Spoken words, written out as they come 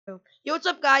Yo, what's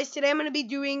up, guys? Today I'm gonna be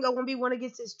doing a 1v1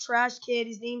 against this trash kid.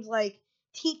 His name's like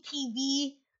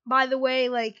TTV, by the way,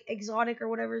 like exotic or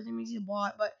whatever his name is. He's a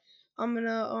bot, but I'm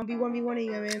gonna be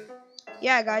 1v1ing him. And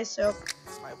yeah, guys. So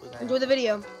enjoy the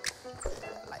video.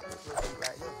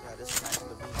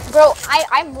 Bro,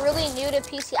 I'm really new to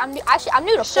PC. I'm new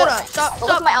to Shut Fortnite. up! Stop!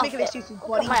 Look at my Making outfit. excuses, Look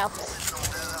buddy. at my outfit.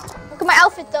 Look at my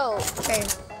outfit, though. Okay.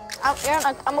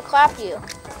 I'm gonna clap you.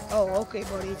 Oh, okay,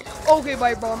 buddy. Okay,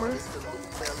 bye, bomber.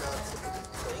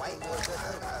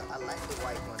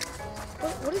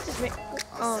 What is this, man?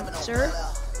 Sir?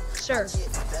 Sir?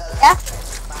 Yeah?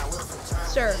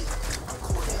 Sir?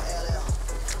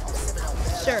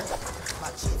 Sir?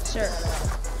 Sir?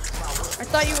 I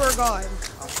thought you were a god.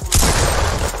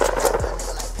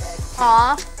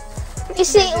 Aw. You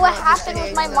see what happened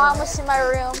when my mom was in my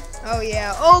room? Oh,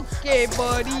 yeah. Okay,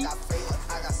 buddy.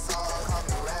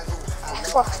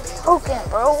 Xbox is broken,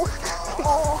 bro.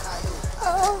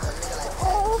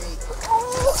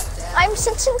 I'm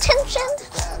sensing tension.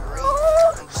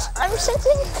 I'm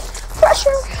sensing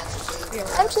pressure. Yeah,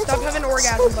 stop having an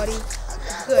orgasm, buddy.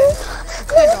 Good.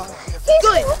 Good, dog.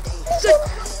 Good. Good.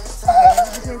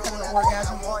 Okay, this man's having an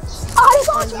orgasm on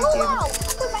YouTube.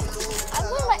 I'm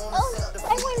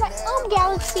in my own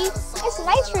galaxy. It's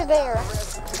nicer there.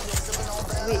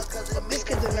 Wait, this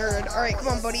kid's a nerd. Alright, come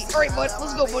on, buddy. Alright, bud,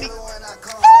 let's go, buddy.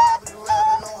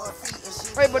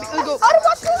 Alright, buddy, let's go. How do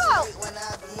I go out?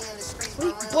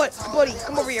 Wait, buddy,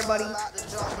 come over here, buddy.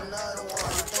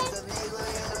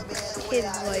 Kid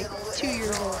is like 2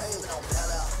 years old.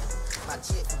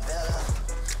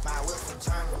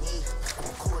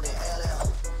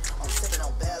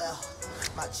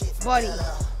 Buddy.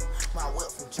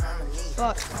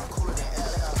 Fuck.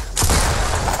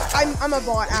 I'm a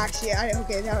bot, actually.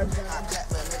 Okay, that was bad.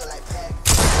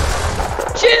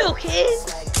 Chill, kid.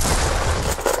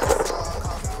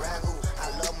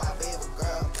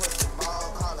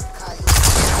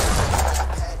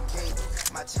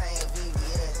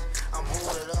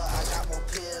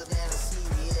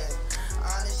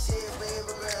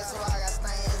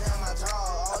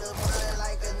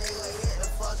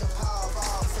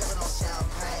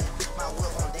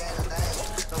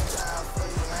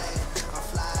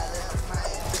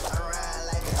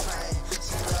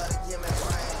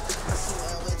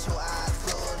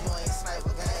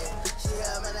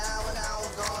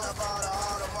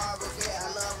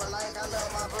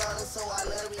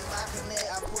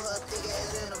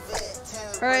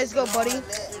 Alright, let's go, buddy.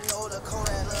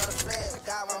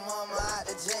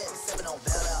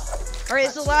 Alright,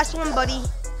 it's the last one, buddy.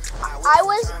 I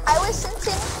was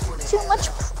sensing too much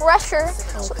pressure,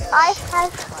 so I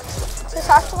had to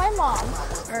talk to my mom.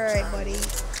 Alright, buddy.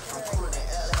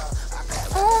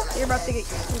 You're about to get.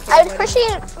 Okay, I'd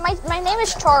appreciate it. My name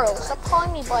is Charles. Stop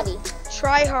calling me buddy.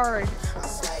 Try hard,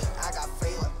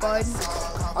 bud.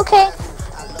 Okay.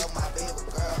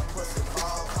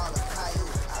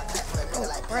 Oh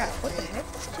crap! What the heck?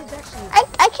 This kid's actually.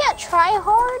 I can't try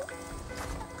hard.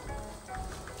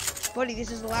 Buddy, this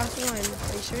is the last one.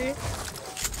 Are you sure?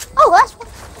 Oh, last one.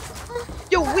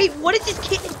 Yo, wait. What is this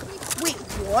kid? Wait,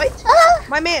 what?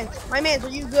 My man, are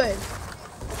you good?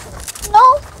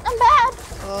 No, I'm bad.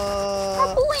 Stop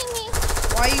Uh. bullying me.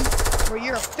 Why you? Bro,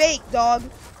 you're a fake dog.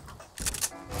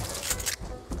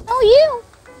 No, you.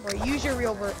 Bro, use your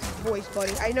real voice,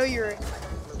 buddy. I know you're.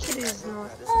 Kid is not.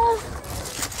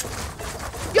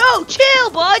 Yo, chill,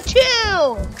 bud,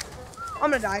 chill.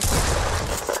 I'm gonna die.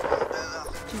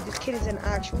 Dude, this kid is an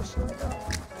actual sniper.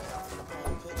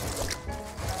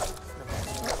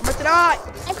 I'm about to die.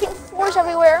 I'm putting fours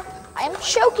everywhere. I am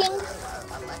choking.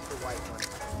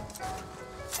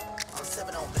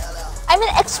 I'm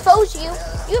gonna expose you.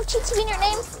 You have TTV in your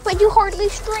name, but you hardly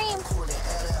stream.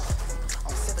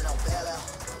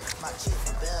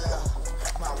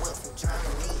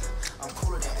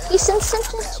 You sent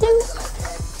symptoms too?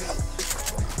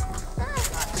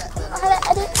 I know how to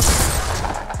edit.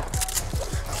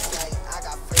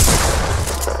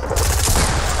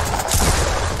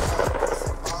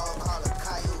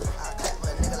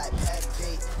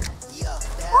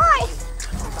 Why?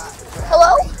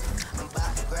 Hello?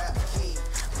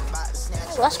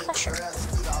 Less pressure.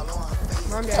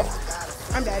 I'm dead.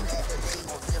 I'm dead.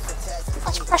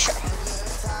 Less pressure.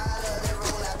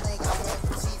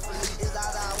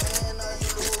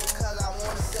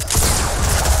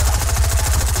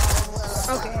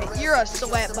 Okay, you're a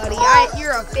sweat, buddy.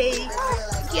 You're a fake.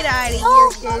 Get out of No,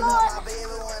 here, kid.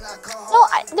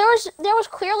 No, there was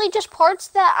clearly just parts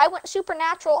that I went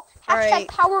supernatural. Hashtag Alright.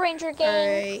 Power Ranger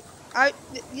game. Alright.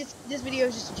 This video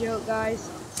is just a joke, guys.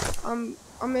 I'm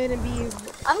gonna be.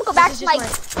 I'm gonna go back this to is my.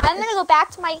 just I'm gonna go back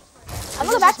to my I'm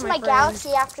gonna go back to my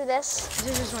galaxy after this.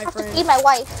 This is just my I have friend. to feed my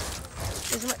wife.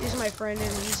 This is my friend,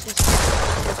 and he's just.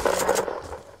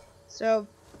 So,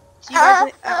 see you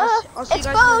guys. I'll see you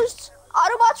guys. Exposed.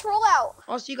 Autobots roll out.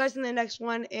 I'll see you guys in the next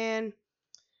one, and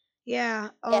yeah.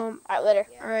 Yeah. All right, later.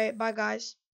 All right. Bye,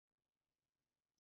 guys.